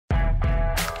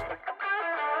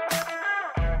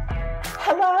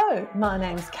Hello, my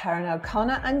name's Karen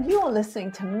O'Connor and you're listening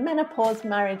to Menopause,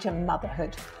 Marriage and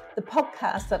Motherhood, the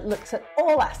podcast that looks at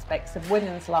all aspects of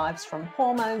women's lives from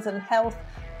hormones and health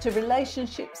to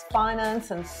relationships,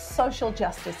 finance and social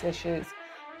justice issues.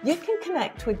 You can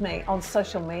connect with me on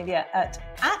social media at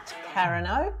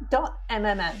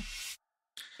kareno.mmm.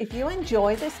 If you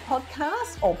enjoy this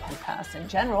podcast or podcasts in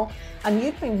general and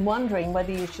you've been wondering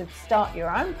whether you should start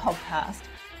your own podcast,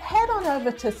 head on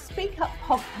over to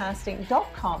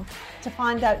speakuppodcasting.com to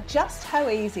find out just how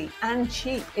easy and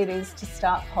cheap it is to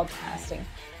start podcasting.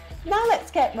 Now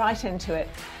let's get right into it.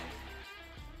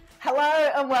 Hello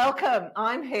and welcome.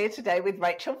 I'm here today with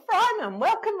Rachel Freiman.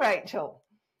 Welcome, Rachel.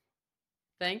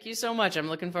 Thank you so much. I'm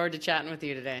looking forward to chatting with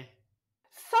you today.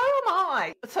 So am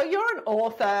I. So you're an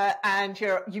author and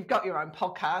you've got your own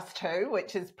podcast too,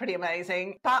 which is pretty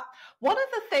amazing. But one of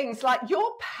the things, like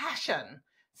your passion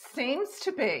seems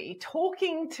to be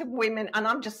talking to women, and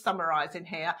I'm just summarizing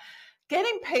here,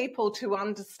 getting people to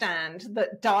understand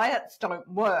that diets don't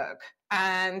work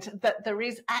and that there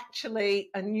is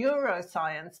actually a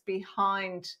neuroscience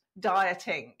behind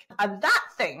dieting. And that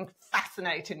thing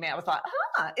fascinated me. I was like,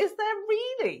 is there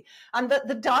really? And that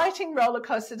the dieting roller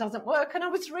coaster doesn't work. And I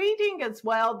was reading as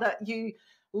well that you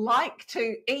like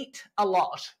to eat a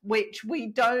lot, which we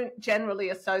don't generally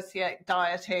associate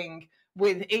dieting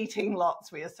with eating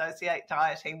lots. We associate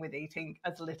dieting with eating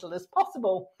as little as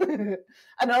possible and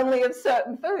only of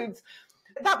certain foods.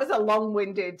 That was a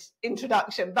long-winded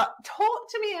introduction, but talk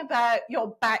to me about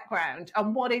your background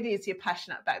and what it is you're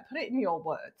passionate about. Put it in your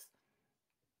words.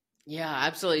 Yeah,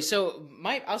 absolutely. So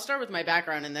I'll start with my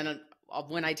background, and then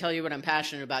when I tell you what I'm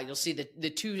passionate about, you'll see that the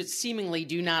two seemingly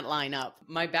do not line up.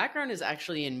 My background is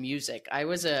actually in music. I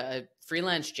was a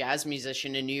freelance jazz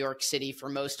musician in New York City for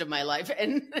most of my life.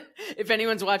 And if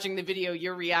anyone's watching the video,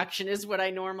 your reaction is what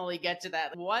I normally get to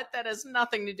that. What? That has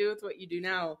nothing to do with what you do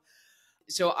now.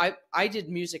 So I did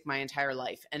music my entire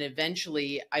life. And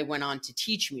eventually I went on to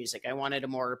teach music. I wanted a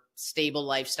more stable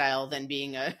lifestyle than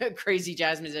being a crazy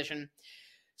jazz musician.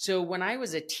 So when I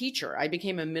was a teacher, I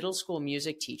became a middle school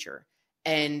music teacher.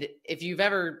 And if you've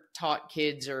ever taught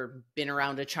kids or been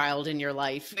around a child in your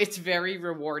life, it's very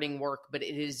rewarding work, but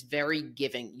it is very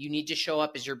giving. You need to show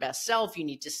up as your best self. You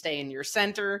need to stay in your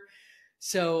center.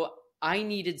 So I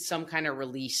needed some kind of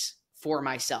release for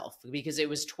myself because it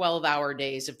was 12-hour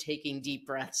days of taking deep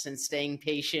breaths and staying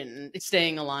patient and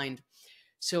staying aligned.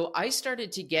 So I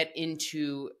started to get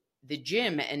into the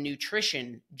gym and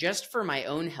nutrition just for my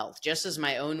own health, just as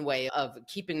my own way of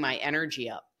keeping my energy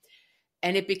up.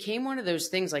 And it became one of those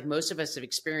things, like most of us have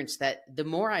experienced, that the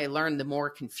more I learned, the more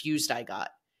confused I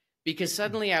got. Because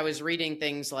suddenly I was reading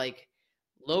things like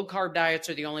low carb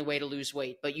diets are the only way to lose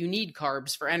weight, but you need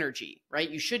carbs for energy, right?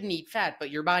 You shouldn't eat fat,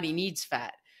 but your body needs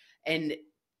fat. And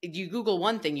you Google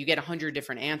one thing, you get 100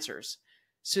 different answers.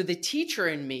 So the teacher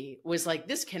in me was like,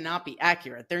 this cannot be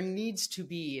accurate. There needs to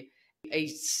be a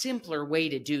simpler way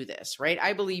to do this, right?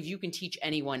 I believe you can teach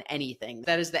anyone anything.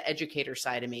 That is the educator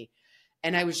side of me.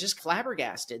 And I was just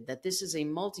flabbergasted that this is a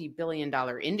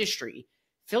multi-billion-dollar industry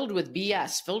filled with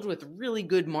BS, filled with really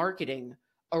good marketing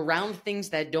around things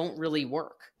that don't really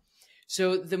work.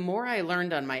 So the more I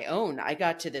learned on my own, I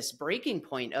got to this breaking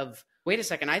point of, wait a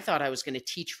second, I thought I was going to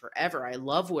teach forever. I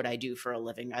love what I do for a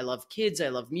living. I love kids. I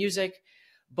love music.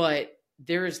 But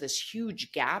there is this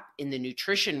huge gap in the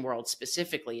nutrition world,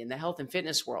 specifically in the health and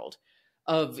fitness world,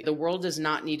 of the world does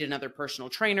not need another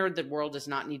personal trainer. The world does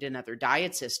not need another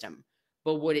diet system.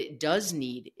 But what it does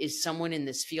need is someone in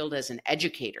this field as an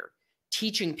educator,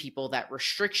 teaching people that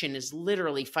restriction is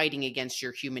literally fighting against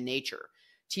your human nature,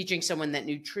 teaching someone that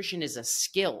nutrition is a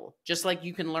skill. Just like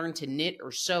you can learn to knit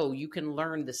or sew, you can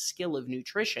learn the skill of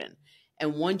nutrition.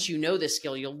 And once you know the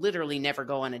skill, you'll literally never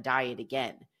go on a diet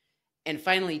again. And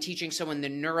finally, teaching someone the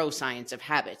neuroscience of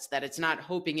habits, that it's not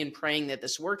hoping and praying that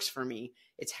this works for me.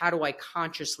 It's how do I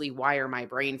consciously wire my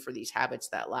brain for these habits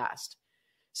that last?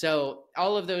 So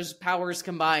all of those powers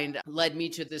combined led me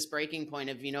to this breaking point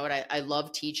of, you know what, I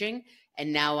love teaching,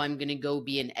 and now I'm going to go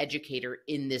be an educator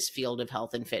in this field of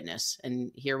health and fitness. And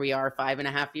here we are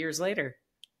 5.5 years later.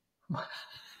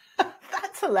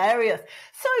 That's hilarious.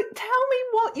 So tell me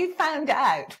what you found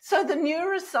out. So the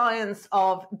neuroscience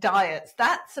of diets,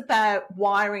 that's about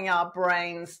wiring our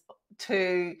brains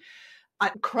to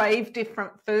crave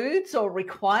different foods or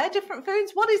require different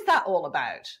foods. What is that all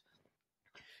about?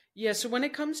 Yeah, so when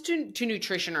it comes to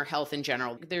nutrition or health in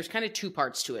general, there's kind of two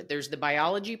parts to it. There's the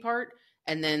biology part,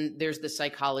 and then there's the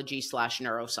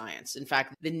psychology/neuroscience. In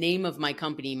fact, the name of my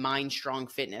company, Mindstrong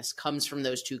Fitness, comes from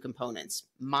those two components.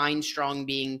 Mindstrong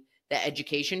being the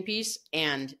education piece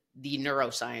and the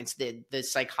neuroscience, the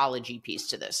psychology piece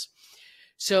to this.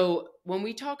 So when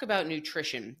we talk about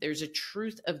nutrition, there's a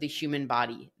truth of the human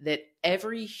body that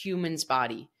every human's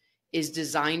body is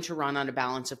designed to run on a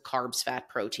balance of carbs, fat,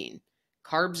 protein.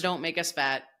 Carbs don't make us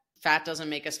fat. Fat doesn't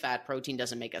make us fat. Protein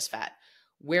doesn't make us fat.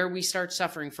 Where we start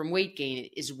suffering from weight gain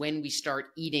is when we start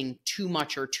eating too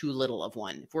much or too little of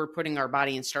one. If we're putting our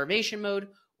body in starvation mode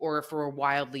or if we're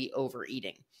wildly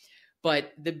overeating.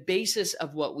 But the basis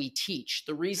of what we teach,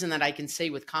 the reason that I can say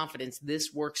with confidence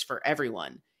this works for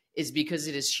everyone, is because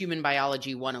it is human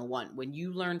biology 101. When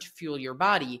you learn to fuel your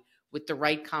body with the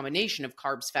right combination of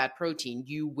carbs, fat, protein,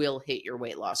 you will hit your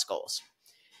weight loss goals.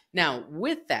 Now,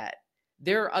 with that,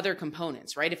 there are other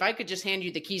components, right? If I could just hand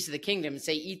you the keys to the kingdom and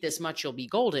say, eat this much, you'll be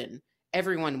golden,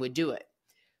 everyone would do it.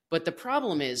 But the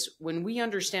problem is when we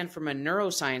understand from a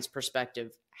neuroscience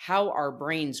perspective how our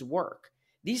brains work,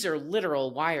 these are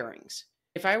literal wirings.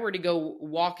 If I were to go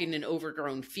walk in an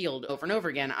overgrown field over and over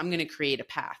again, I'm going to create a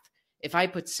path. If I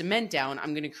put cement down,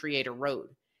 I'm going to create a road.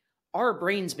 Our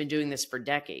brain's been doing this for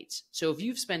decades. So if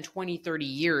you've spent 20, 30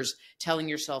 years telling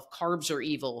yourself carbs are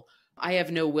evil, I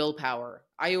have no willpower,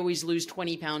 I always lose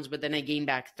 20 pounds, but then I gain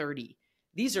back 30.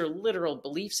 These are literal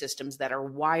belief systems that are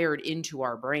wired into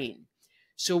our brain.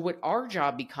 So what our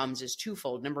job becomes is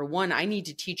twofold. Number one, I need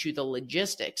to teach you the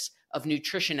logistics of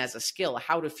nutrition as a skill,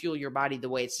 how to fuel your body the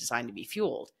way it's designed to be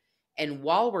fueled. And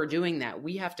while we're doing that,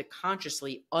 we have to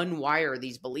consciously unwire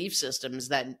these belief systems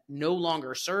that no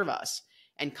longer serve us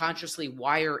and consciously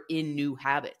wire in new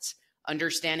habits.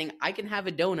 Understanding I can have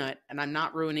a donut and I'm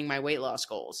not ruining my weight loss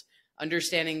goals.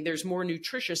 Understanding there's more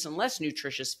nutritious and less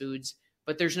nutritious foods,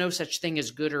 but there's no such thing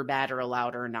as good or bad or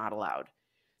allowed or not allowed.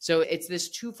 So it's this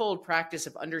twofold practice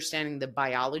of understanding the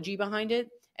biology behind it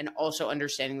and also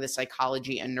understanding the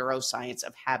psychology and neuroscience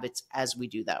of habits as we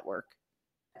do that work.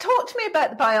 Talk to me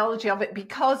about the biology of it,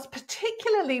 because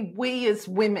particularly we as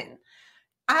women,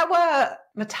 our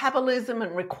metabolism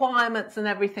and requirements and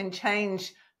everything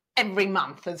change every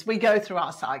month as we go through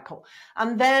our cycle.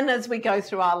 And then as we go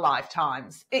through our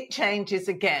lifetimes, it changes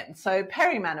again. So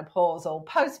perimenopausal,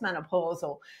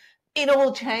 postmenopausal, it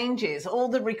all changes, all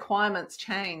the requirements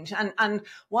change. And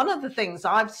one of the things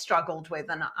I've struggled with,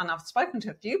 and I've spoken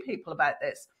to a few people about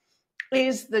this,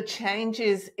 is the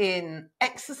changes in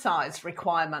exercise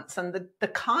requirements and the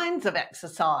kinds of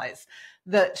exercise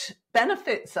that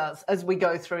benefits us as we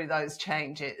go through those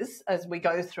changes, as we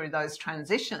go through those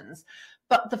transitions.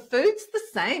 But the food's the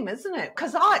same, isn't it?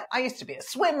 Because I used to be a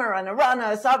swimmer and a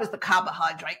runner, so I was the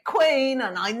carbohydrate queen,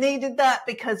 and I needed that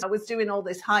because I was doing all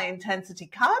this high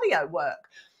intensity cardio work.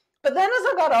 But then as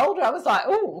I got older, I was like,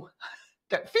 oh,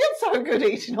 don't feel so good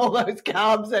eating all those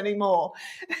carbs anymore.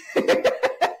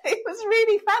 It was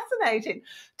really fascinating.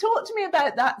 Talk to me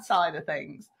about that side of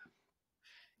things.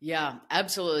 Yeah,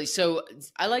 absolutely. So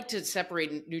I like to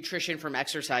separate nutrition from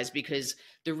exercise because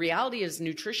the reality is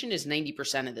nutrition is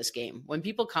 90% of this game. When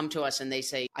people come to us and they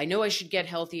say, I know I should get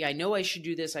healthy, I know I should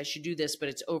do this, but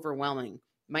it's overwhelming.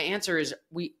 My answer is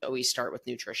we always start with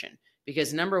nutrition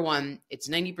because number one, it's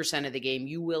 90% of the game.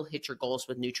 You will hit your goals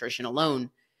with nutrition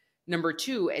alone. Number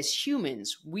two, as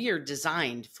humans, we are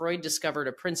designed, Freud discovered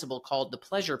a principle called the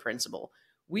pleasure principle.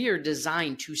 We are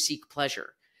designed to seek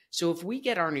pleasure. So if we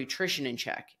get our nutrition in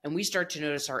check and we start to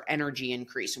notice our energy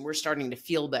increase and we're starting to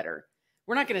feel better,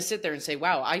 we're not going to sit there and say,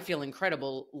 wow, I feel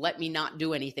incredible. Let me not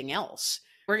do anything else.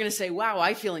 We're going to say, wow,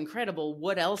 I feel incredible.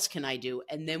 What else can I do?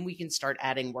 And then we can start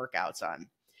adding workouts on.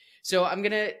 So I'm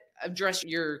going to address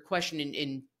your question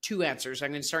in two answers. I'm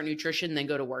going to start nutrition, then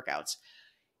go to workouts.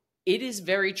 It is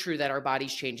very true that our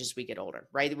bodies change as we get older,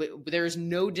 right? There is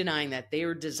no denying that they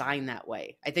are designed that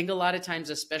way. I think a lot of times,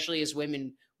 especially as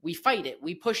women, we fight it.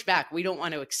 We push back. We don't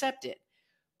want to accept it.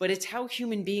 But it's how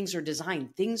human beings are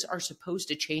designed. Things are supposed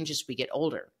to change as we get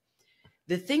older.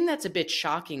 The thing that's a bit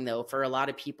shocking, though, for a lot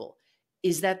of people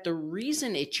is that the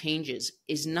reason it changes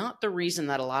is not the reason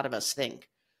that a lot of us think.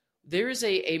 There is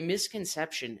a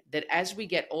misconception that as we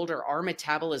get older, our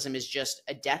metabolism is just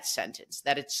a death sentence,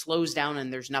 that it slows down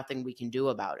and there's nothing we can do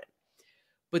about it.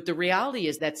 But the reality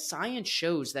is that science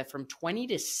shows that from 20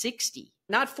 to 60,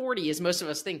 not 40 as most of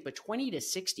us think, but 20 to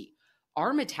 60,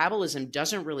 our metabolism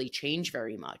doesn't really change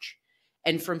very much.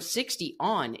 And from 60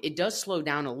 on, it does slow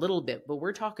down a little bit, but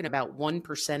we're talking about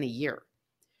 1% a year.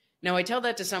 Now, I tell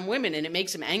that to some women and it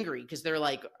makes them angry because they're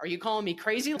like, are you calling me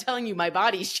crazy? I'm telling you my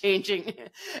body's changing.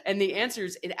 And the answer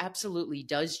is it absolutely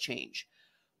does change.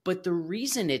 But the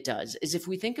reason it does is if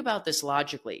we think about this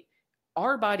logically,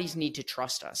 our bodies need to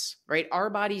trust us, right? Our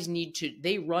bodies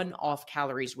they run off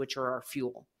calories, which are our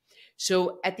fuel.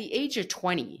 So at the age of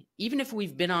 20, even if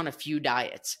we've been on a few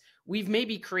diets, we've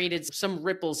maybe created some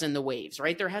ripples in the waves,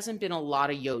 right? There hasn't been a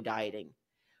lot of yo dieting.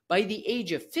 By the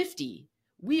age of 50,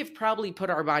 we have probably put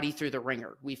our body through the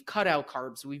ringer. We've cut out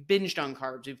carbs. We've binged on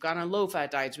carbs. We've gone on low-fat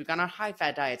diets. We've gone on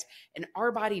high-fat diets. And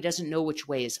our body doesn't know which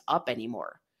way is up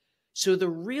anymore. So the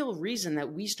real reason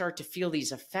that we start to feel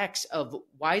these effects of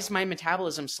why is my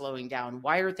metabolism slowing down?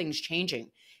 Why are things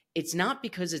changing? It's not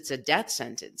because it's a death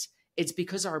sentence. It's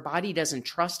because our body doesn't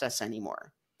trust us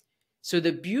anymore. So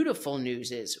the beautiful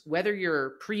news is whether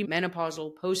you're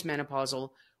premenopausal, postmenopausal,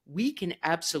 we can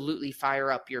absolutely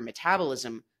fire up your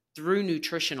metabolism through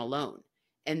nutrition alone.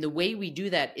 And the way we do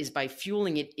that is by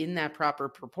fueling it in that proper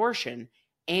proportion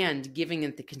and giving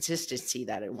it the consistency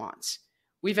that it wants.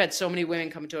 We've had so many women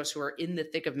come to us who are in the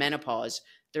thick of menopause.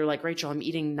 They're like, Rachel, I'm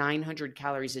eating 900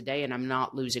 calories a day and I'm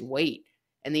not losing weight.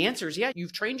 And the answer is, yeah,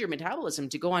 you've trained your metabolism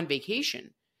to go on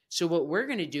vacation. So what we're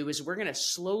going to do is we're going to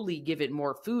slowly give it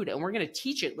more food and we're going to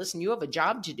teach it, listen, you have a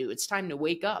job to do. It's time to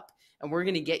wake up, and we're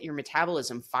going to get your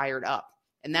metabolism fired up.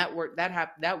 And that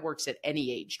works at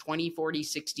any age, 20, 40,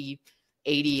 60,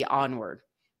 80 onward.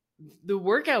 The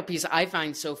workout piece I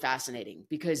find so fascinating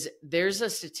because there's a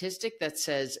statistic that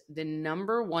says the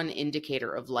number one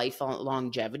indicator of life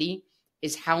longevity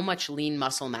is how much lean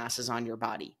muscle mass is on your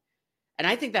body. And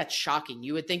I think that's shocking.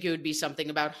 You would think it would be something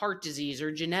about heart disease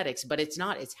or genetics, but it's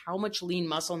not. It's how much lean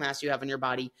muscle mass you have in your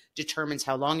body determines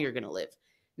how long you're going to live.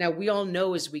 Now, we all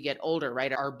know as we get older,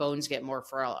 right, our bones get more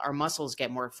frail, our muscles get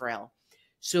more frail.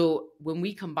 So when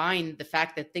we combine the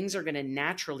fact that things are going to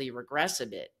naturally regress a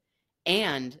bit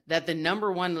and that the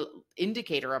number one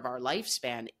indicator of our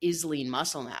lifespan is lean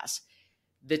muscle mass,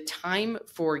 the time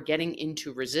for getting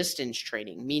into resistance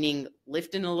training, meaning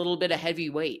lifting a little bit of heavy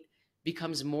weight,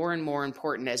 becomes more and more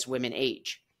important as women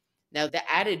age. Now, the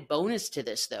added bonus to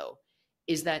this, though,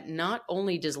 is that not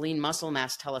only does lean muscle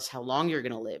mass tell us how long you're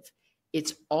going to live,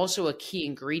 it's also a key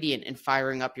ingredient in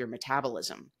firing up your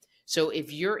metabolism. So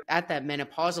if you're at that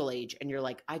menopausal age and you're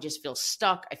like, I just feel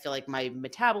stuck, I feel like my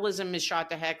metabolism is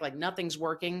shot to heck, like nothing's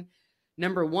working.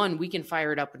 Number one, we can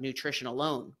fire it up with nutrition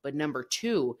alone. But number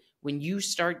two, when you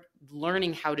start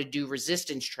learning how to do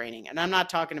resistance training, and I'm not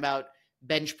talking about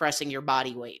bench pressing your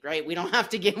body weight, right? We don't have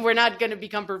to we're not going to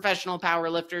become professional power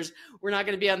lifters. We're not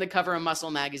going to be on the cover of muscle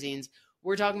magazines.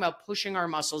 We're talking about pushing our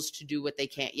muscles to do what they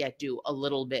can't yet do a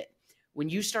little bit. When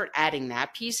you start adding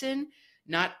that piece in,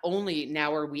 not only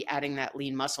now are we adding that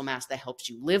lean muscle mass that helps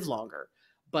you live longer,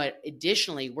 but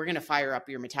additionally, we're going to fire up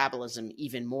your metabolism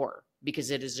even more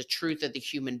because it is a truth of the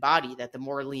human body that the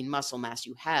more lean muscle mass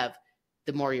you have,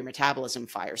 the more your metabolism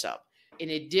fires up. In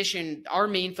addition, our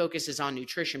main focus is on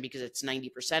nutrition because it's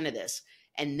 90% of this.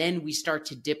 And then we start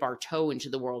to dip our toe into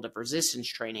the world of resistance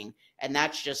training. And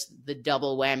that's just the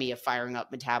double whammy of firing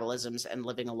up metabolisms and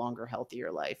living a longer,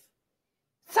 healthier life.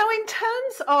 So in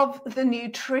terms of the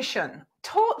nutrition,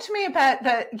 talk to me about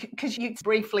because you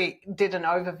briefly did an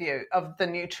overview of the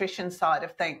nutrition side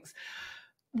of things.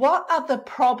 What are the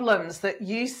problems that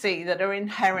you see that are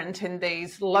inherent in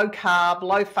these low carb,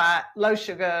 low fat, low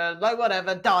sugar, low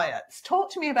whatever diets?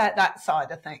 Talk to me about that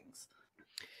side of things.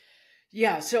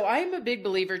 Yeah, so I'm a big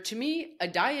believer. To me, a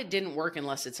diet didn't work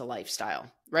unless it's a lifestyle,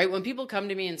 right? When people come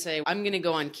to me and say, I'm going to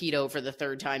go on keto for the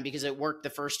third time because it worked the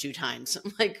first 2 times.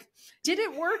 I'm like, did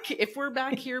it work? If we're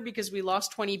back here because we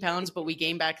lost 20 pounds, but we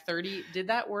gained back 30, did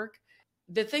that work?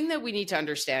 The thing that we need to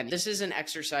understand, this is an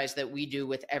exercise that we do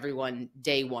with everyone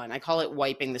day one. I call it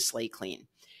wiping the slate clean.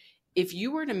 If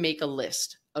you were to make a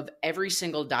list of every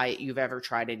single diet you've ever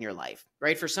tried in your life,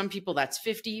 right? For some people, that's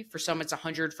 50. For some, it's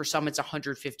 100. For some, it's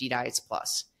 150 diets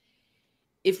plus.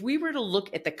 If we were to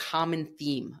look at the common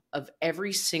theme of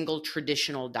every single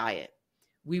traditional diet,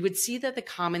 we would see that the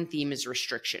common theme is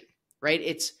restriction, right?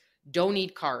 It's don't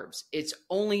eat carbs. It's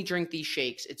only drink these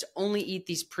shakes. It's only eat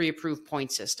these pre-approved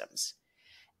point systems.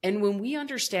 And when we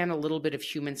understand a little bit of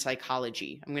human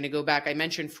psychology, I'm going to go back. I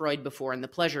mentioned Freud before and the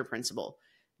pleasure principle.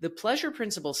 The pleasure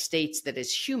principle states that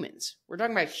as humans, we're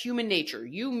talking about human nature,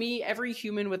 you, me, every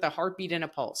human with a heartbeat and a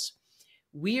pulse,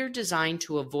 we are designed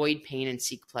to avoid pain and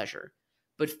seek pleasure.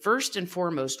 But first and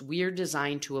foremost, we are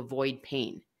designed to avoid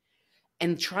pain.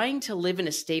 And trying to live in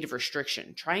a state of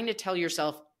restriction, trying to tell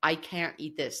yourself, I can't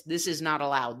eat this. This is not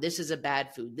allowed. This is a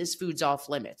bad food. This food's off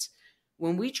limits.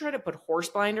 When we try to put horse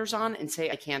blinders on and say,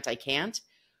 I can't,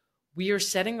 we are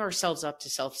setting ourselves up to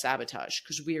self-sabotage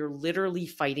because we are literally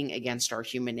fighting against our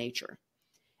human nature.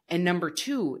 And number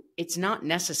two, it's not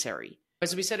necessary.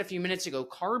 As we said a few minutes ago,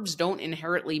 carbs don't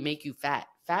inherently make you fat.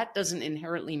 Fat doesn't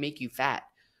inherently make you fat.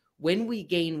 When we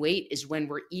gain weight is when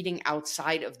we're eating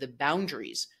outside of the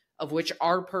boundaries of which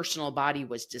our personal body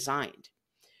was designed.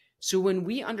 So when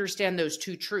we understand those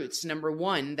two truths, number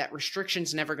one, that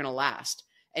restriction's never going to last.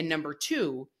 And number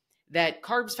two, that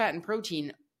carbs, fat, and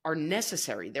protein are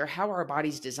necessary. They're how our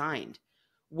body's designed.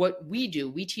 What we do,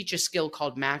 we teach a skill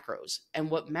called macros. And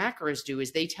what macros do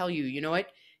is they tell you, you know what,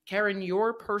 Karen,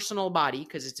 your personal body,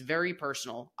 because it's very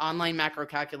personal, online macro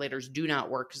calculators do not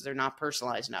work because they're not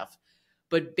personalized enough.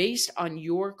 But based on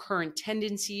your current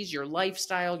tendencies, your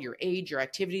lifestyle, your age, your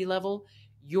activity level,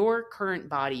 your current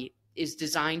body is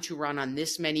designed to run on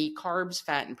this many carbs,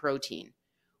 fat, and protein.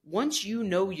 Once you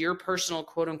know your personal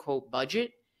quote unquote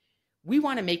budget, we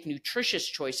want to make nutritious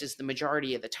choices the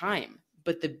majority of the time.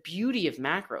 But the beauty of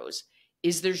macros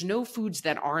is there's no foods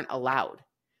that aren't allowed.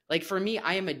 Like for me,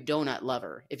 I am a donut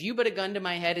lover. If you put a gun to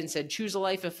my head and said, choose a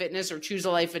life of fitness or choose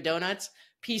a life of donuts,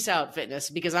 peace out,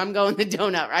 fitness, because I'm going the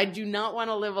donut. I do not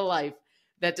want to live a life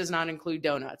that does not include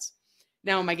donuts.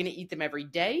 Now, am I going to eat them every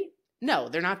day? No,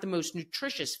 they're not the most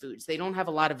nutritious foods. They don't have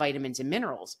a lot of vitamins and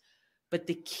minerals. But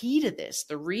the key to this,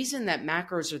 the reason that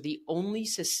macros are the only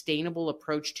sustainable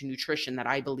approach to nutrition that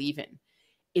I believe in,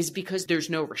 is because there's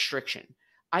no restriction.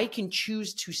 I can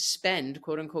choose to spend,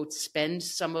 quote unquote, spend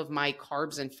some of my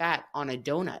carbs and fat on a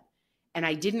donut. And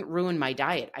I didn't ruin my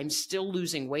diet. I'm still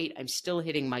losing weight. I'm still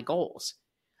hitting my goals.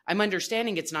 I'm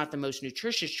understanding it's not the most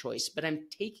nutritious choice, but I'm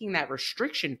taking that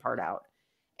restriction part out.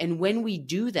 And when we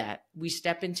do that, we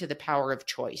step into the power of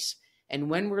choice. And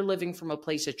when we're living from a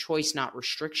place of choice, not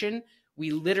restriction,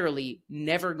 we literally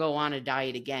never go on a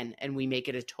diet again, and we make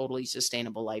it a totally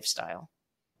sustainable lifestyle.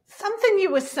 Something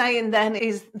you were saying then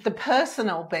is the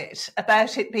personal bit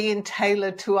about it being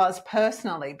tailored to us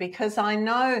personally, because I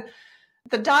know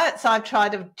the diets I've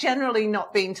tried have generally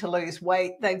not been to lose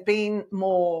weight. They've been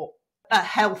more a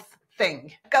health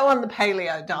thing. Go on the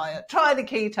paleo diet, try the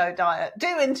keto diet,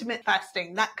 do intermittent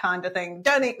fasting, that kind of thing.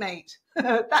 Don't eat meat.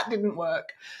 That didn't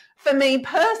work for me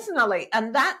personally.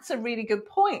 And that's a really good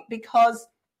point, because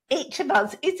each of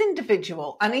us is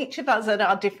individual, and each of us at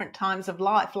our different times of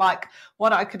life, like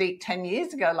what I could eat 10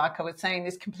 years ago, like I was saying,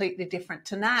 is completely different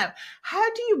to now.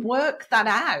 How do you work that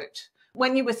out?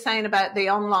 When you were saying about the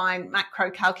online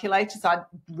macro calculators, I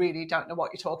really don't know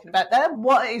what you're talking about there.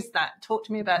 What is that? Talk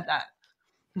to me about that.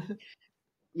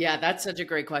 Yeah, that's such a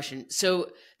great question.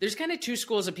 So there's kind of two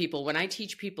schools of people. When I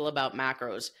teach people about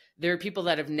macros, there are people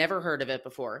that have never heard of it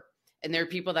before. And there are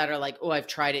people that are like, oh, I've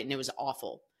tried it and it was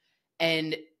awful.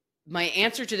 And my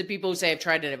answer to the people who say I've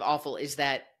tried it and awful is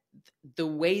that the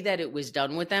way that it was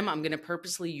done with them, I'm going to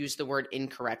purposely use the word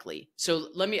incorrectly. So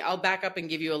I'll back up and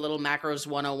give you a little macros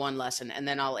 101 lesson, and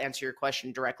then I'll answer your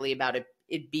question directly about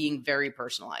it being very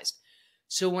personalized.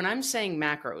 So when I'm saying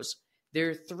macros, there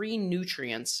are 3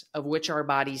 nutrients of which our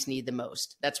bodies need the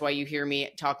most. That's why you hear me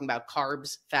talking about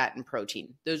carbs, fat, and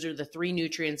protein. Those are the 3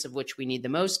 nutrients of which we need the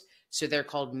most. So they're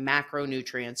called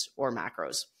macronutrients or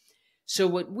macros. So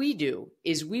what we do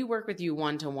is we work with you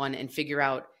one-to-one and figure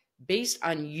out, based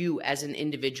on you as an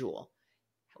individual,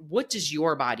 what does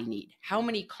your body need? How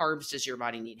many carbs does your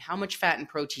body need? How much fat and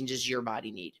protein does your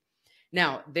body need?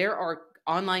 Now, there are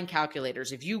online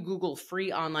calculators. If you Google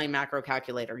free online macro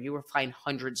calculator, you will find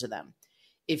hundreds of them.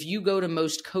 If you go to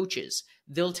most coaches,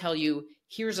 they'll tell you,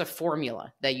 here's a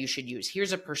formula that you should use.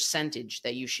 Here's a percentage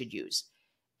that you should use.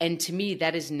 And to me,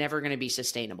 that is never going to be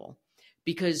sustainable,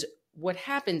 because what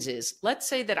happens is, let's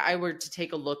say that I were to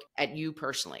take a look at you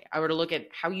personally. I were to look at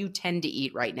how you tend to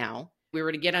eat right now. We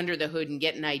were to get under the hood and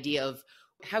get an idea of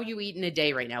how you eat in a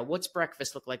day right now. What's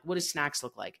breakfast look like? What does snacks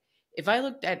look like? If I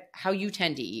looked at how you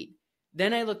tend to eat,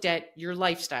 then I looked at your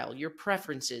lifestyle, your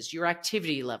preferences, your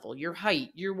activity level, your height,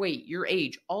 your weight, your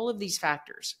age, all of these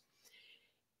factors.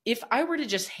 If I were to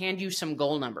just hand you some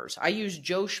goal numbers, I use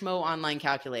Joe Schmo online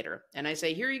calculator, and I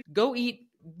say, here you go, eat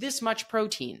this much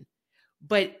protein.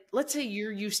 But let's say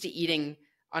you're used to eating,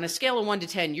 on a scale of 1 to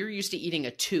 10, you're used to eating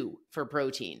a 2 for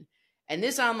protein. And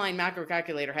this online macro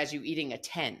calculator has you eating a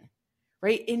 10,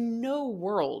 right? In no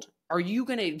world are you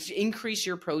going to increase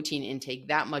your protein intake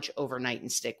that much overnight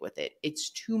and stick with it.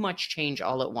 It's too much change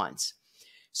all at once.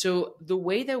 So the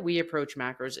way that we approach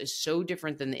macros is so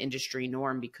different than the industry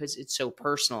norm because it's so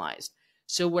personalized.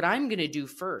 So what I'm going to do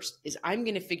first is I'm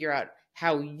going to figure out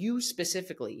how you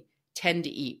specifically tend to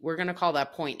eat. We're going to call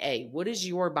that point A. What is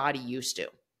your body used to?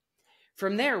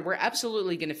 From there, we're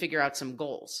absolutely going to figure out some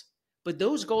goals. But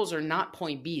those goals are not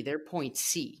point B, they're point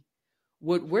C.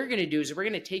 What we're going to do is we're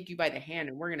going to take you by the hand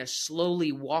and we're going to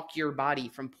slowly walk your body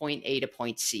from point A to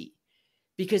point C.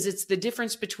 Because it's the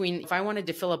difference between, if I wanted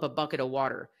to fill up a bucket of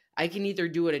water, I can either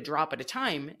do it a drop at a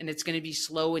time and it's going to be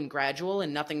slow and gradual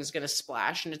and nothing's going to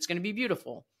splash and it's going to be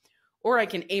beautiful. Or I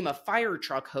can aim a fire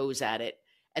truck hose at it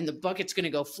and the bucket's going to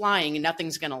go flying and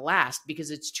nothing's going to last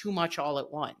because it's too much all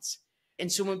at once.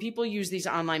 And so when people use these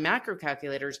online macro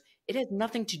calculators, it has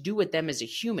nothing to do with them as a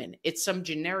human. It's some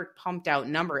generic pumped out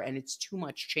number and it's too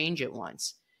much change at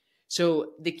once.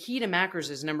 So the key to macros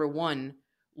is, number one,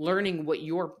 learning what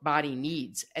your body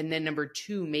needs. And then number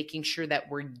two, making sure that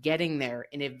we're getting there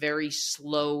in a very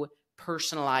slow,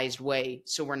 personalized way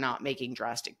so we're not making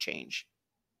drastic change.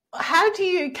 How do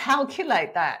you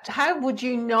calculate that? How would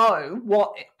you know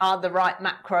what are the right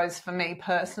macros for me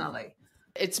personally?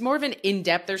 It's more of an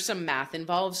in-depth, there's some math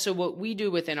involved. So what we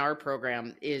do within our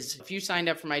program is if you signed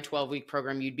up for my 12-week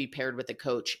program, you'd be paired with a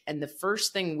coach. And the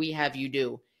first thing we have you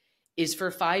do is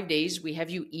for 5 days, we have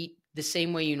you eat the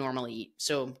same way you normally eat.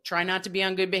 So try not to be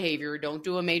on good behavior. Don't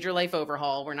do a major life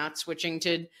overhaul. We're not switching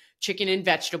to chicken and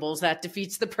vegetables. That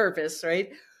defeats the purpose,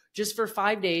 right? Just for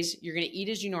 5 days, you're going to eat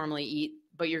as you normally eat,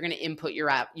 but you're going to input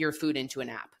your food into an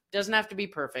app. Doesn't have to be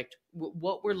perfect.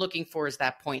 What we're looking for is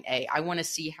that point A. I want to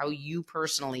see how you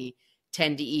personally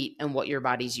tend to eat and what your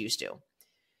body's used to.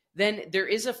 Then there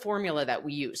is a formula that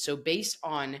we use. So based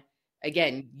on,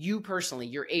 again, you personally,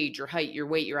 your age, your height, your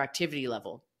weight, your activity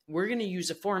level, we're going to use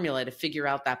a formula to figure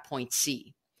out that point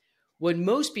C. What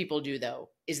most people do, though,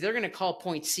 is they're going to call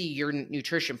point C your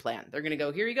nutrition plan. They're going to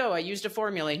go, here you go. I used a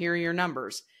formula. Here are your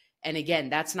numbers. And again,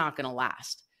 that's not going to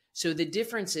last. So the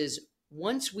difference is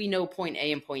once we know point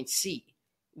A and point C,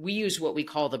 we use what we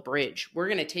call the bridge. We're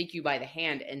going to take you by the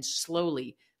hand and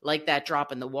slowly, like that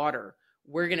drop in the water,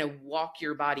 we're going to walk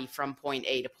your body from point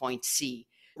A to point C.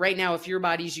 Right now, if your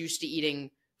body's used to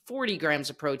eating 40 grams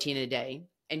of protein a day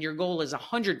and your goal is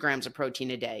 100 grams of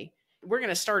protein a day, we're going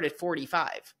to start at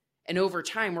 45. And over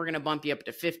time, we're going to bump you up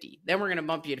to 50. Then we're going to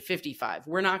bump you to 55.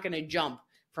 We're not going to jump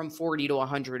from 40 to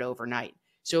 100 overnight.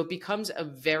 So it becomes a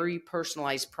very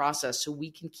personalized process so we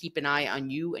can keep an eye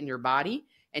on you and your body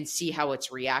and see how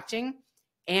it's reacting.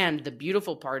 And the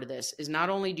beautiful part of this is not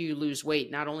only do you lose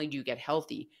weight, not only do you get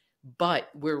healthy, but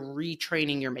we're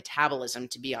retraining your metabolism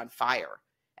to be on fire.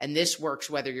 And this works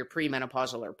whether you're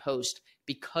premenopausal or post,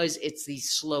 because it's these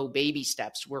slow baby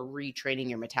steps. We're retraining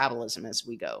your metabolism as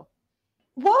we go.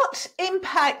 What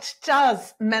impact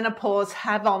does menopause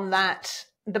have on that?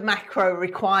 The macro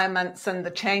requirements and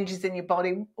the changes in your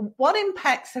body, what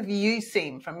impacts have you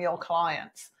seen from your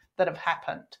clients that have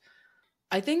happened?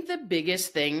 I think the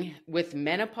biggest thing with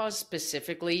menopause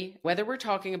specifically, whether we're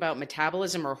talking about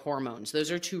metabolism or hormones,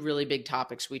 those are two really big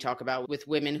topics we talk about with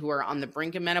women who are on the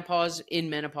brink of menopause, in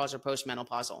menopause, or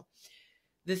postmenopausal.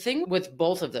 The thing with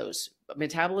both of those,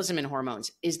 metabolism and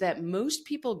hormones, is that most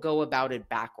people go about it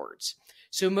backwards.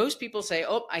 So most people say,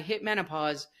 oh, I hit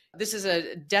menopause. This is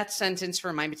a death sentence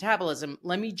for my metabolism.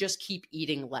 Let me just keep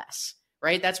eating less,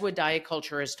 right? That's what diet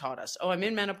culture has taught us. Oh, I'm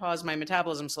in menopause. My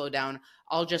metabolism slowed down.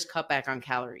 I'll just cut back on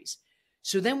calories.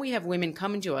 So then we have women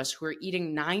coming to us who are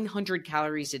eating 900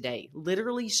 calories a day,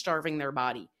 literally starving their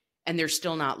body, and they're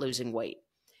still not losing weight.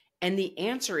 And the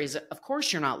answer is, of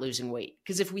course, you're not losing weight.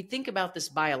 Because if we think about this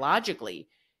biologically,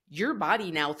 your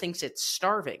body now thinks it's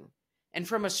starving. And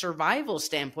from a survival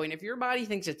standpoint, if your body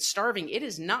thinks it's starving, it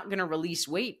is not going to release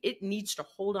weight. It needs to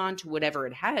hold on to whatever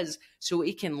it has so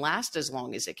it can last as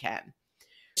long as it can.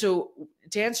 So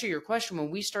to answer your question,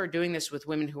 when we start doing this with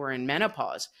women who are in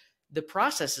menopause, the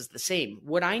process is the same.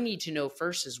 What I need to know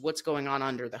first is what's going on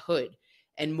under the hood.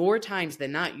 And more times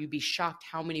than not, you'd be shocked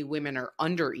how many women are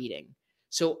under eating.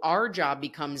 So our job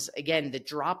becomes, again, the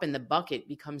drop in the bucket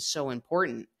becomes so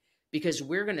important. Because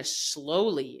we're going to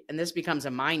slowly, and this becomes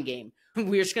a mind game,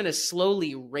 we're just going to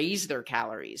slowly raise their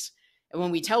calories. And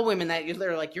when we tell women that,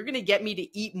 they're like, you're going to get me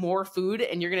to eat more food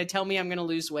and you're going to tell me I'm going to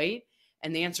lose weight?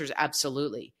 And the answer is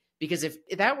absolutely. Because if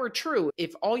that were true,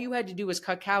 if all you had to do was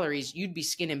cut calories, you'd be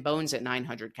skin and bones at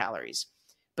 900 calories.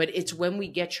 But it's when we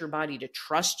get your body to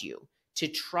trust you, to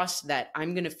trust that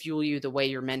I'm going to fuel you the way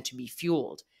you're meant to be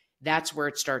fueled. That's where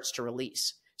it starts to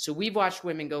release. So we've watched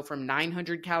women go from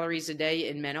 900 calories a day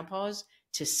in menopause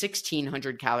to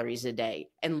 1,600 calories a day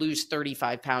and lose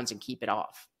 35 pounds and keep it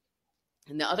off.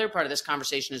 And the other part of this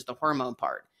conversation is the hormone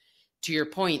part. To your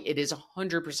point, it is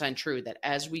 100% true that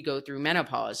as we go through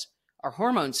menopause, our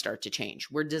hormones start to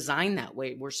change. We're designed that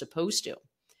way. We're supposed to.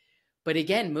 But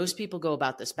again, most people go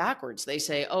about this backwards. They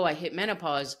say, oh, I hit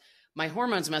menopause. My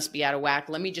hormones must be out of whack.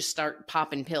 Let me just start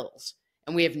popping pills.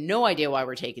 And we have no idea why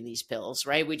we're taking these pills,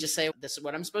 right? We just say, this is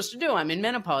what I'm supposed to do. I'm in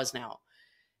menopause now.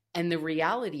 And the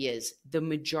reality is the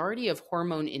majority of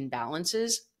hormone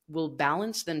imbalances will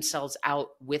balance themselves out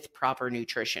with proper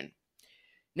nutrition.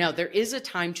 Now, there is a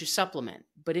time to supplement,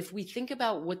 but if we think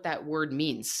about what that word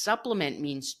means, supplement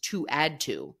means to add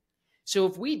to. So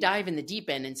if we dive in the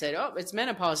deep end and said, oh, it's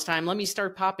menopause time, let me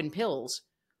start popping pills,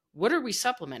 what are we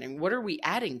supplementing? What are we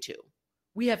adding to?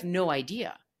 We have no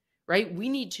idea. Right? We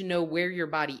need to know where your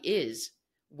body is,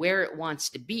 where it wants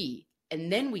to be,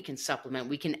 and then we can supplement.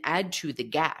 We can add to the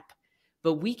gap,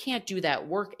 but we can't do that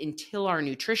work until our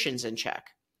nutrition's in check.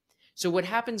 So what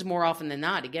happens more often than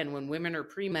not, again, when women are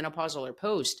premenopausal or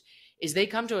post, is they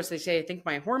come to us, they say, I think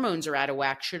my hormones are out of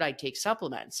whack. Should I take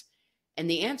supplements? And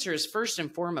the answer is, first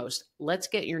and foremost, let's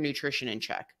get your nutrition in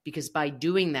check, because by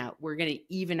doing that, we're going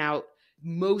to even out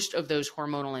most of those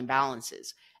hormonal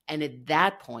imbalances. And at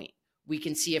that point, we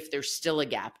can see if there's still a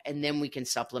gap, and then we can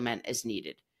supplement as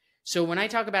needed. So when I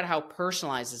talk about how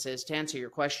personalized this is, to answer your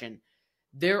question,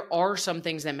 there are some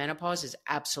things that menopause is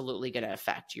absolutely going to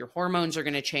affect. Your hormones are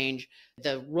going to change.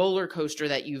 The roller coaster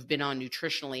that you've been on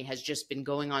nutritionally has just been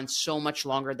going on so much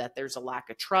longer that there's a lack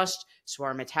of trust. So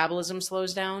our metabolism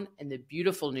slows down. And the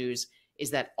beautiful news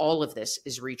is that all of this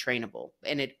is retrainable,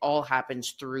 and it all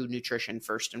happens through nutrition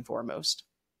first and foremost.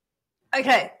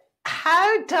 Okay.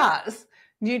 How does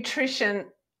nutrition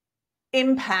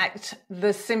impact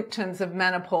the symptoms of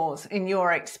menopause in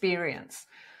your experience?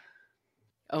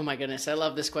 Oh my goodness, I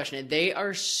love this question. They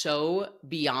are so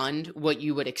beyond what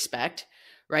you would expect,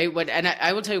 right? And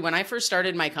I will tell you, when I first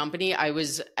started my company, I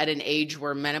was at an age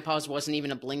where menopause wasn't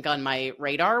even a blink on my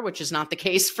radar, which is not the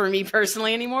case for me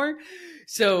personally anymore.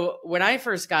 So when I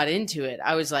first got into it,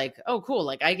 I was like, oh, cool.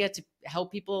 Like, I get to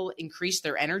help people increase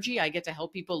their energy. I get to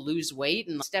help people lose weight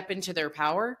and step into their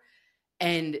power.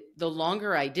 And the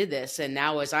longer I did this, and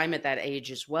now as I'm at that age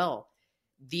as well,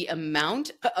 the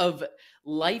amount of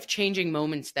life-changing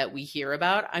moments that we hear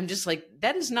about, I'm just like,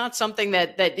 that is not something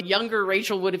that younger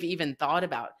Rachel would have even thought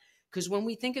about. Because when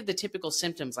we think of the typical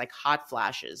symptoms like hot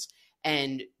flashes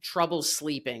and trouble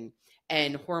sleeping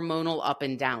and hormonal up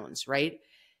and downs, right?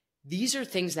 These are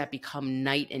things that become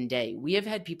night and day. We have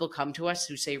had people come to us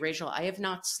who say, Rachel, I have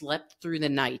not slept through the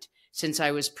night since I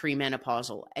was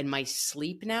premenopausal, and my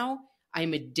sleep now,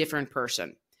 I'm a different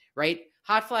person, right?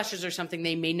 Hot flashes are something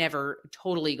they may never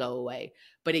totally go away.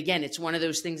 But again, it's one of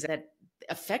those things that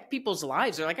affect people's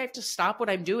lives. They're like, I have to stop what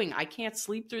I'm doing. I can't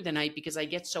sleep through the night because I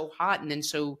get so hot and then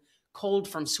so cold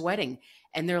from sweating.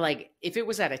 And they're like, if it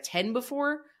was at a 10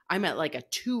 before, I'm at like a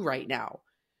 2 right now.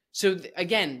 So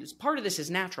again, part of this is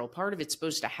natural. Part of it's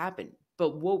supposed to happen.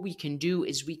 But what we can do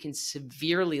is we can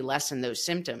severely lessen those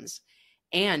symptoms.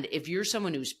 And if you're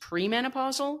someone who's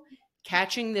premenopausal,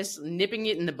 catching this, nipping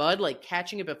it in the bud, like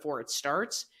catching it before it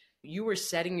starts, you are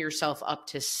setting yourself up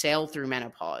to sail through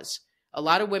menopause. A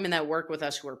lot of women that work with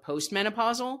us who are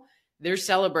postmenopausal, they're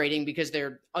celebrating because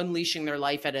they're unleashing their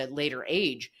life at a later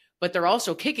age, but they're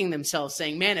also kicking themselves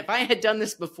saying, man, if I had done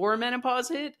this before menopause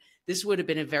hit, this would have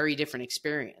been a very different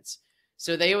experience.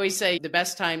 So they always say the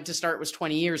best time to start was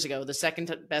 20 years ago. The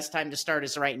second best time to start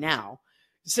is right now.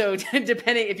 So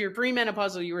depending, if you're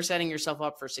premenopausal, you were setting yourself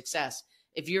up for success.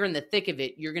 If you're in the thick of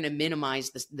it, you're going to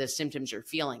minimize the symptoms you're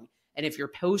feeling. And if you're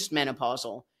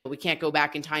postmenopausal, we can't go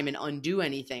back in time and undo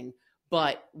anything,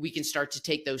 but we can start to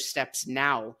take those steps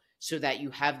now so that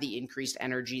you have the increased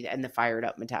energy and the fired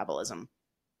up metabolism.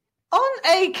 On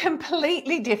a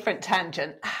completely different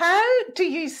tangent, how do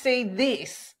you see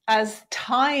this as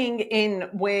tying in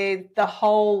with the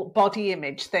whole body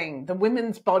image thing, the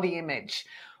women's body image?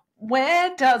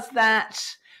 Where does that,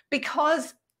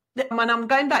 because when I'm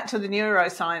going back to the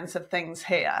neuroscience of things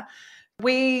here,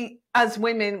 we as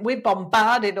women, we're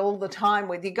bombarded all the time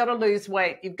with, you got to lose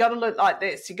weight, you've got to look like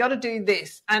this, you got to do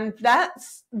this. And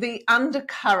that's the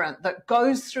undercurrent that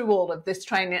goes through all of this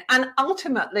training and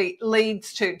ultimately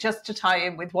leads to, just to tie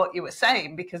in with what you were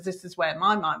saying, because this is where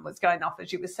my mind was going off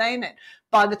as you were saying it,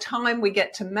 by the time we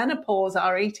get to menopause,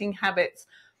 our eating habits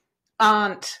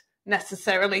aren't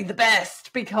necessarily the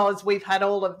best because we've had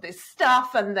all of this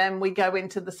stuff, and then we go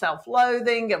into the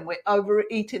self-loathing and we're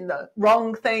overeating the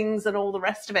wrong things and all the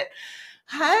rest of it.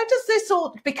 How does this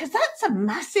all, because that's a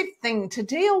massive thing to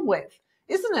deal with,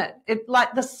 isn't it? It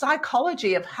like the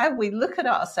psychology of how we look at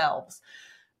ourselves.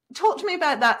 Talk to me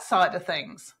about that side of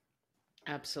things.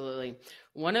 Absolutely.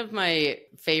 One of my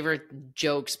favorite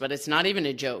jokes, but it's not even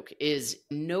a joke, is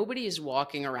nobody is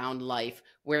walking around life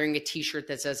wearing a t-shirt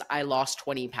that says, I lost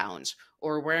 20 pounds,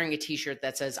 or wearing a t-shirt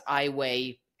that says, I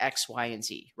weigh X, Y, and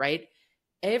Z, right?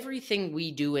 Everything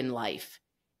we do in life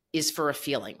is for a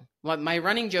feeling. My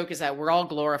running joke is that we're all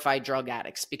glorified drug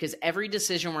addicts because every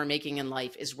decision we're making in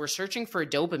life is we're searching for a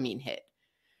dopamine hit.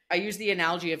 I use the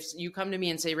analogy of you come to me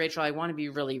and say, Rachel, I want to be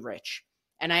really rich.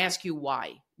 And I ask you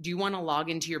why. Do you want to log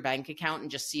into your bank account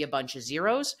and just see a bunch of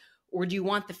zeros? Or do you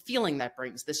want the feeling that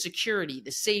brings, the security,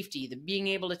 the safety, the being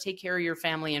able to take care of your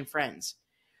family and friends,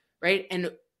 right?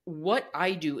 And what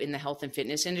I do in the health and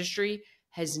fitness industry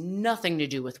has nothing to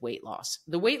do with weight loss.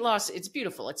 The weight loss, it's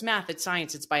beautiful. It's math, it's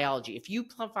science, it's biology. If you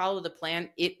follow the plan,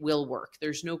 it will work.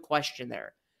 There's no question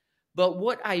there. But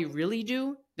what I really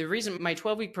do, the reason my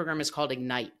 12-week program is called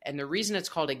Ignite, and the reason it's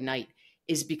called Ignite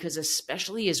is because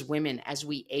especially as women, as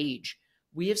we age,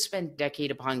 We have spent decade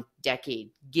upon decade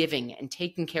giving and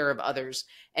taking care of others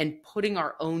and putting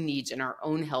our own needs and our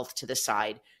own health to the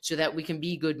side so that we can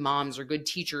be good moms or good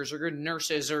teachers or good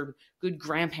nurses or good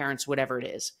grandparents, whatever it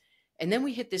is. And then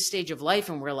we hit this stage of life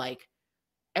and we're like,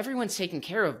 everyone's taken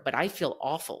care of, but I feel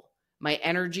awful. My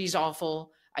energy's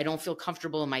awful. I don't feel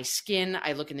comfortable in my skin.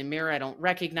 I look in the mirror. I don't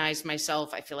recognize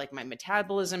myself. I feel like my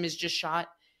metabolism is just shot.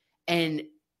 And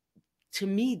to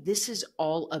me, this is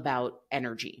all about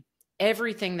energy.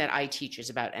 Everything that I teach is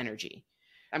about energy.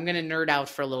 I'm going to nerd out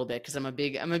for a little bit because I'm a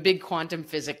big quantum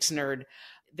physics nerd.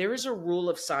 There is a rule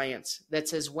of science that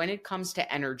says when it comes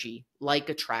to energy, like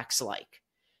attracts like.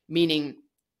 Meaning,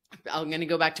 I'm going to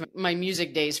go back to my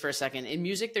music days for a second. In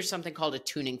music, there's something called a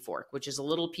tuning fork, which is a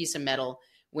little piece of metal.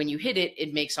 When you hit it,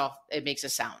 it makes a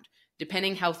sound.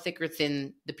 Depending how thick or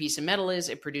thin the piece of metal is,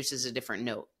 it produces a different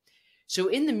note. So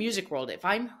in the music world, if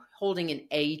I'm holding an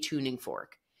A tuning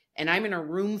fork, and I'm in a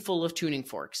room full of tuning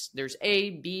forks. There's A,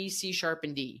 B, C sharp,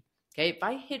 and D. Okay, if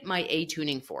I hit my A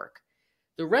tuning fork,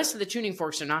 the rest of the tuning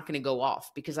forks are not going to go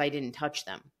off because I didn't touch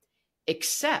them.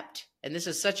 Except, and this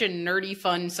is such a nerdy,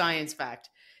 fun science fact,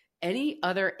 any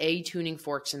other A tuning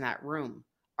forks in that room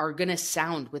are going to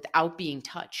sound without being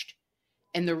touched.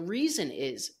 And the reason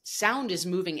is sound is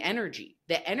moving energy.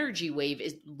 The energy wave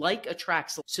is like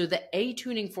attracts. So the A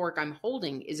tuning fork I'm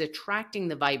holding is attracting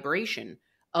the vibration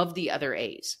of the other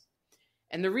A's.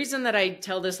 And the reason that I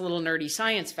tell this little nerdy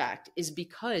science fact is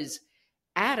because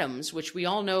atoms, which we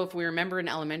all know if we remember in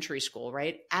elementary school,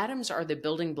 right? Atoms are the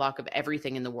building block of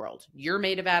everything in the world. You're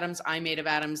made of atoms, I'm made of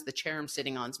atoms, the chair I'm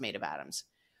sitting on is made of atoms.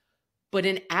 But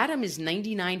an atom is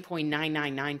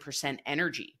 99.999%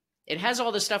 energy. It has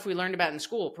all the stuff we learned about in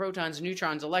school, protons,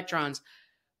 neutrons, electrons,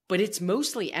 but it's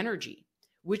mostly energy,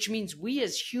 which means we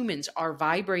as humans are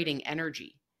vibrating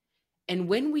energy. And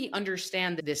when we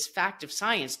understand this fact of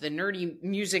science, the nerdy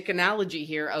music analogy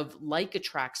here of like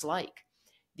attracts like,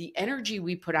 the energy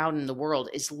we put out in the world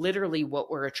is literally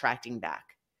what we're attracting back.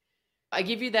 I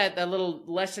give you that little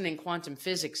lesson in quantum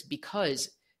physics because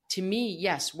to me,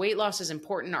 yes, weight loss is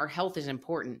important. Our health is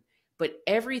important, but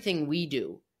everything we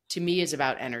do to me is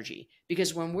about energy.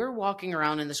 Because when we're walking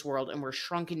around in this world and we're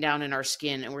shrunken down in our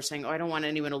skin and we're saying, oh, I don't want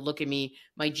anyone to look at me.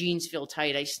 My jeans feel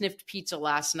tight. I sniffed pizza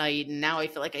last night and now I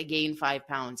feel like I gained 5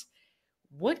 pounds.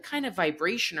 What kind of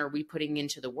vibration are we putting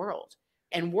into the world?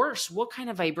 And worse, what kind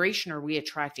of vibration are we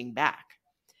attracting back?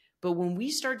 But when we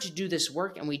start to do this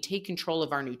work and we take control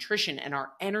of our nutrition and our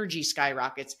energy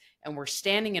skyrockets and we're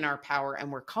standing in our power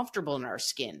and we're comfortable in our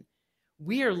skin,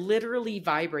 we are literally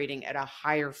vibrating at a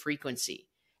higher frequency.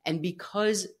 And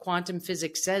because quantum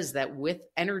physics says that with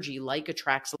energy, like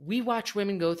attracts, we watch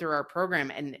women go through our program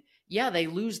and yeah, they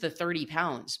lose the 30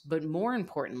 pounds, but more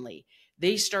importantly,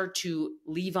 they start to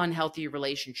leave unhealthy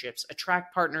relationships,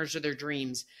 attract partners of their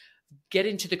dreams, get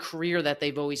into the career that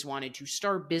they've always wanted to,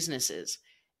 start businesses.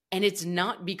 And it's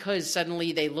not because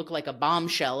suddenly they look like a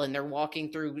bombshell and they're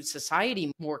walking through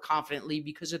society more confidently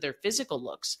because of their physical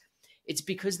looks. It's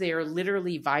because they are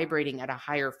literally vibrating at a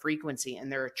higher frequency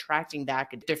and they're attracting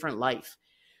back a different life.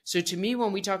 So to me,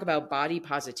 when we talk about body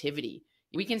positivity,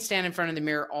 we can stand in front of the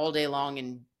mirror all day long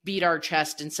and beat our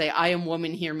chest and say, I am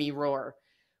woman, hear me roar.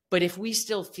 But if we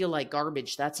still feel like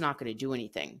garbage, that's not going to do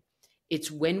anything. It's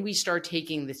when we start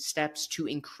taking the steps to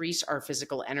increase our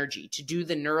physical energy, to do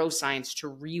the neuroscience,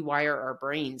 to rewire our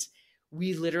brains,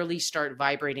 we literally start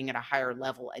vibrating at a higher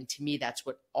level. And to me, that's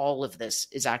what all of this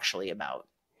is actually about.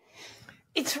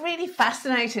 It's really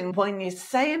fascinating when you're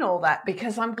saying all that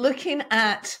because I'm looking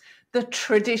at the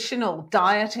traditional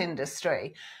diet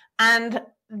industry and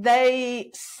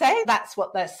they say that's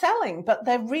what they're selling, but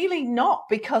they're really not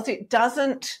because it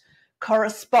doesn't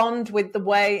correspond with the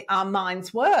way our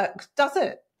minds work, does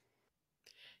it?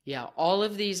 Yeah, all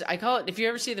of these, I call it, if you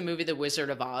ever see the movie The Wizard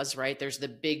of Oz, right? There's the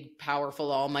big,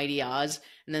 powerful, almighty Oz,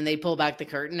 and then they pull back the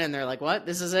curtain and they're like, what?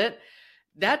 This is it?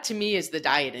 That to me is the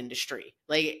diet industry.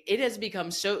 Like it has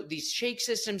become so, these shake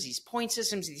systems, these point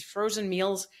systems, these frozen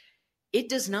meals, it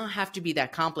does not have to be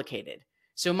that complicated.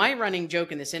 So my running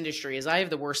joke in this industry is I have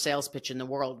the worst sales pitch in the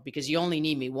world because you only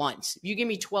need me once. If you give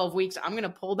me 12 weeks, I'm going to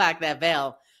pull back that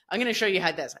veil. I'm going to show you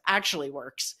how this actually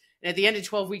works. And at the end of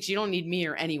 12 weeks, you don't need me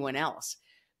or anyone else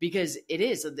because it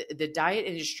is the diet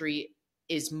industry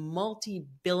is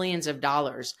multi-billions of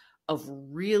dollars of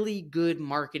really good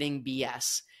marketing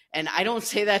BS. And I don't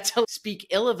say that to speak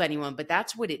ill of anyone, but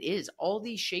that's what it is. All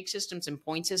these shake systems and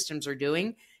point systems are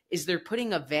doing is they're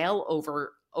putting a veil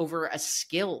over a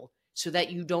skill so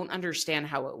that you don't understand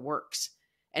how it works.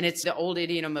 And it's the old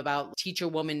idiom about teach a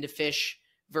woman to fish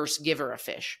versus give her a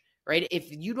fish, right? If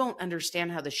you don't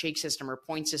understand how the shake system or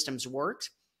point systems works,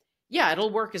 yeah,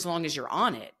 it'll work as long as you're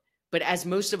on it. But as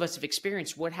most of us have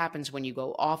experienced, what happens when you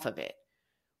go off of it?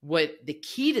 What the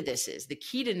key to this is, the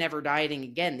key to never dieting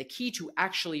again, the key to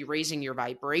actually raising your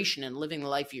vibration and living the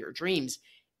life of your dreams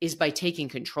is by taking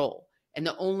control. And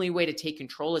the only way to take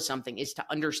control of something is to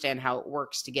understand how it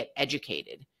works, to get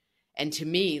educated. And to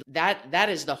me, that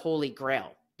is the holy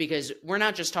grail, because we're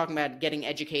not just talking about getting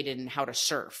educated in how to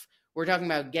surf. We're talking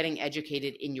about getting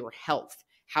educated in your health,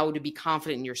 how to be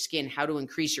confident in your skin, how to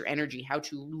increase your energy, how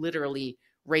to literally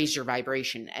raise your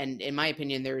vibration. And in my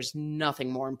opinion, there's nothing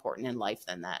more important in life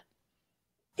than that.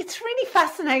 It's really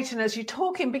fascinating as you're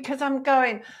talking, because I'm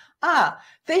going,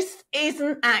 this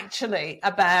isn't actually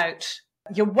about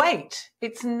your weight.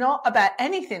 It's not about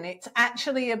anything. It's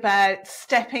actually about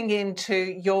stepping into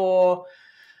your,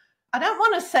 I don't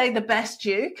want to say the best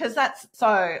you, because that's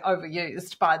so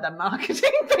overused by the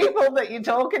marketing people that you're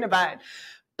talking about.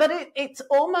 But it's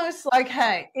almost like,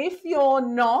 hey, if you're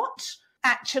not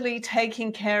actually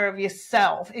taking care of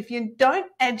yourself, if you don't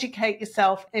educate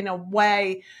yourself in a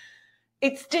way,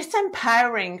 it's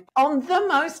disempowering on the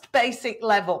most basic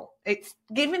level. It's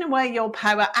giving away your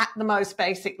power at the most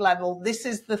basic level. This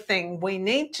is the thing we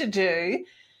need to do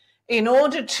in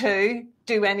order to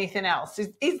do anything else.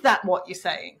 Is that what you're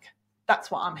saying? That's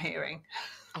what I'm hearing.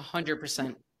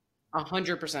 100%.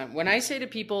 100%. When I say to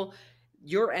people,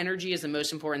 your energy is the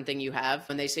most important thing you have,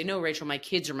 when they say, no, Rachel, my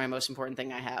kids are my most important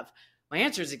thing I have, my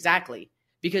answer is exactly.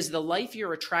 Because the life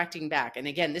you're attracting back, and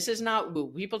again, this is not woo.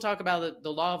 People talk about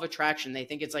the law of attraction. They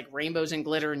think it's like rainbows and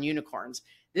glitter and unicorns.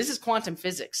 This is quantum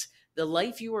physics. The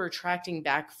life you are attracting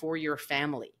back for your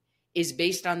family is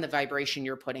based on the vibration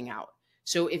you're putting out.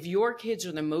 So if your kids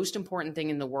are the most important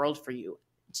thing in the world for you,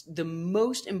 the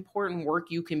most important work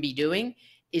you can be doing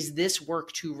is this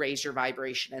work to raise your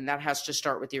vibration. And that has to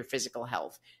start with your physical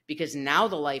health, because now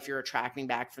the life you're attracting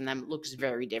back from them looks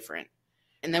very different.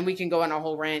 And then we can go on a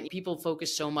whole rant. People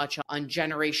focus so much on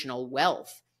generational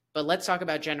wealth, but let's talk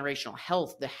about generational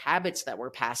health, the habits that we're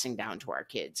passing down to our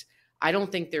kids. I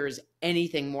don't think there is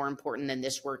anything more important than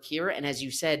this work here. And as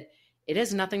you said, it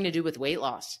has nothing to do with weight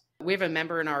loss. We have a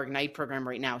member in our Ignite program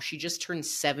right now. She just turned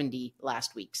 70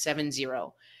 last week, 70.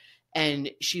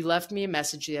 And she left me a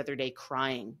message the other day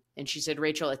crying. And she said,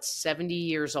 Rachel, at 70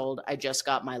 years old, I just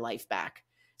got my life back.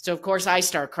 So of course I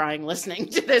start crying listening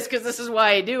to this, because this is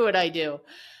why I do what I do.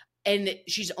 And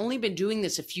she's only been doing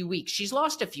this a few weeks. She's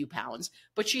lost a few pounds,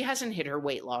 but she hasn't hit her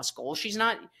weight loss goal. She's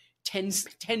not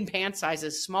 10 pant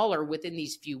sizes smaller within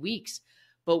these few weeks.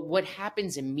 But what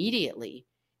happens immediately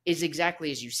is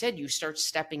exactly as you said, you start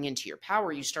stepping into your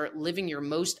power. You start living your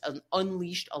most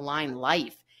unleashed, aligned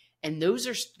life. And those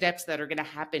are steps that are going to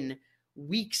happen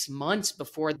weeks, months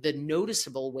before the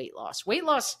noticeable weight loss. Weight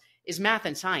loss is math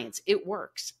and science. It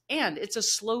works. And it's a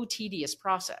slow, tedious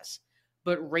process.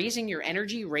 But raising your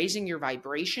energy, raising your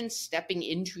vibration, stepping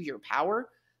into your power,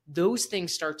 those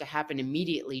things start to happen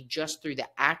immediately just through the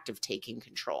act of taking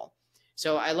control.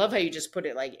 So I love how you just put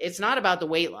it, like, it's not about the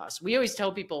weight loss. We always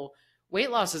tell people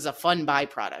weight loss is a fun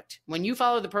byproduct. When you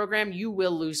follow the program, you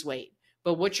will lose weight.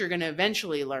 But what you're going to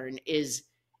eventually learn is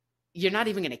you're not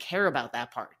even going to care about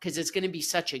that part, because it's going to be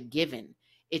such a given.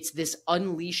 It's this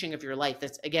unleashing of your life.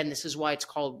 That's, again, this is why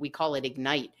we call it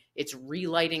Ignite. It's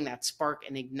relighting that spark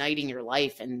and igniting your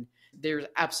life. And there's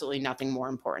absolutely nothing more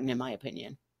important, in my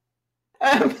opinion.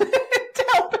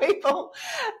 Tell people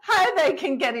how they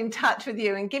can get in touch with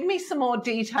you, and give me some more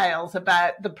details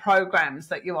about the programs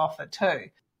that you offer too.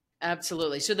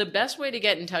 Absolutely. So the best way to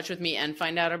get in touch with me and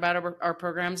find out about our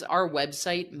programs, our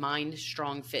website,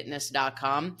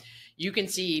 mindstrongfitness.com. You can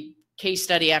see case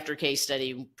study after case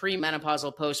study,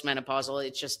 premenopausal, postmenopausal.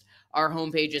 It's just our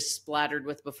homepage is splattered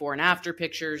with before and after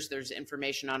pictures. There's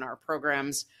information on our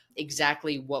programs,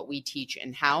 exactly what we teach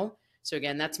and how. So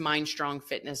again, that's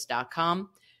mindstrongfitness.com.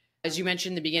 As you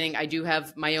mentioned in the beginning, I do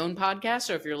have my own podcast.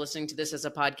 So if you're listening to this as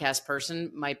a podcast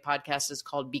person, my podcast is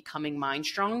called Becoming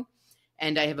Mindstrong.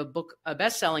 And I have a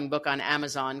best-selling book on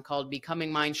Amazon called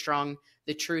Becoming Mindstrong,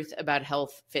 The Truth About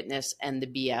Health, Fitness, and the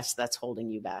BS That's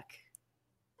Holding You Back.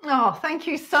 Oh, thank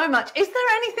you so much. Is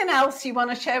there anything else you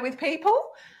want to share with people?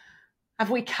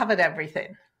 Have we covered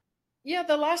everything? Yeah,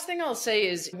 the last thing I'll say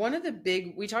is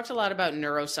we talked a lot about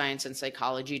neuroscience and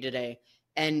psychology today.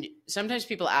 And sometimes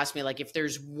people ask me, like, if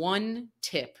there's one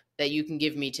tip that you can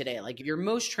give me today, like your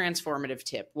most transformative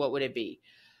tip, what would it be?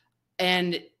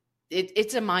 And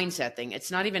it's a mindset thing.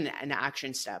 It's not even an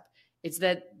action step. It's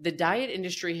that the diet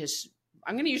industry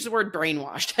I'm going to use the word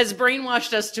brainwashed, has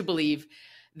brainwashed us to believe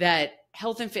that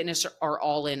health and fitness are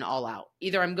all in, all out.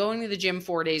 Either I'm going to the gym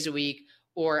 4 days a week,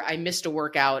 or I missed a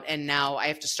workout and now I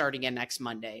have to start again next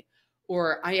Monday.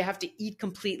 or I have to eat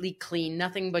completely clean,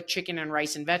 nothing but chicken and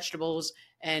rice and vegetables.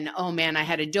 And oh man, I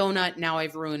had a donut. Now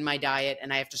I've ruined my diet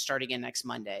and I have to start again next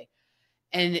Monday.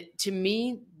 And to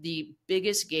me, the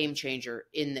biggest game changer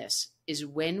in this is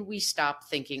when we stop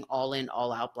thinking all in,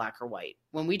 all out, black or white.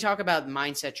 When we talk about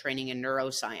mindset training and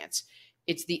neuroscience,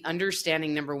 it's the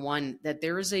understanding, number one, that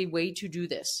there is a way to do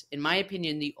this. In my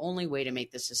opinion, the only way to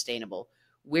make this sustainable,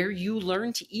 where you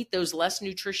learn to eat those less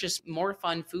nutritious, more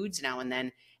fun foods now and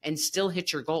then and still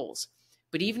hit your goals.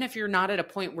 But even if you're not at a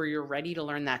point where you're ready to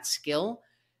learn that skill,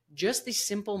 just the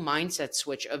simple mindset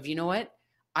switch of, you know what?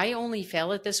 I only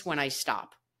fail at this when I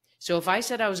stop. So if I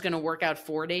said I was going to work out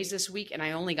 4 days this week and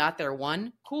I only got there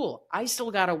one, cool. I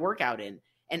still got a workout in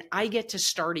and I get to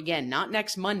start again, not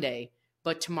next Monday,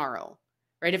 but tomorrow,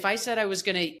 right? If I said I was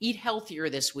going to eat healthier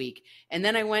this week and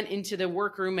then I went into the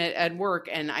workroom at work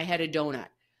and I had a donut,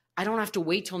 I don't have to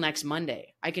wait till next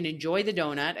Monday. I can enjoy the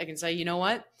donut. I can say, you know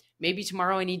what? Maybe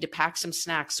tomorrow I need to pack some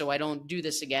snacks so I don't do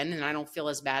this again and I don't feel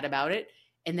as bad about it.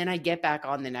 And then I get back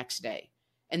on the next day.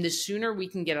 And the sooner we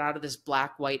can get out of this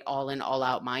black, white, all in, all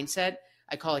out mindset,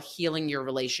 I call it healing your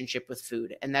relationship with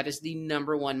food. And that is the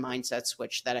number one mindset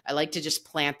switch that I like to just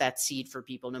plant that seed for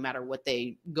people, no matter what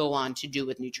they go on to do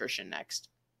with nutrition next.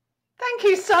 Thank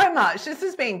you so much. This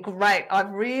has been great.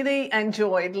 I've really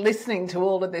enjoyed listening to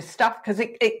all of this stuff because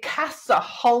it casts a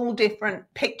whole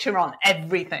different picture on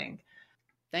everything.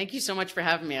 Thank you so much for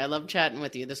having me. I love chatting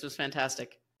with you. This was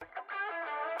fantastic.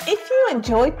 If you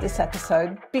enjoyed this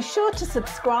episode, be sure to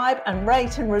subscribe and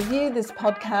rate and review this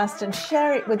podcast and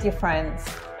share it with your friends.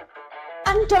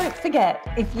 And don't forget,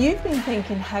 if you've been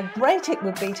thinking how great it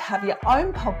would be to have your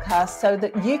own podcast so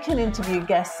that you can interview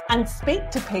guests and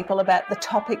speak to people about the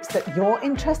topics that you're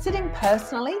interested in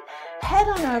personally, head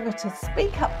on over to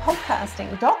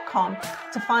speakuppodcasting.com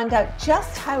to find out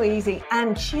just how easy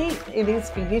and cheap it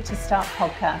is for you to start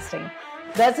podcasting.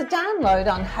 There's a download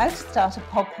on how to start a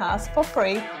podcast for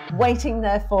free waiting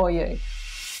there for you.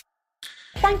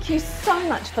 Thank you so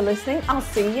much for listening. I'll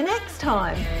see you next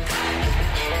time.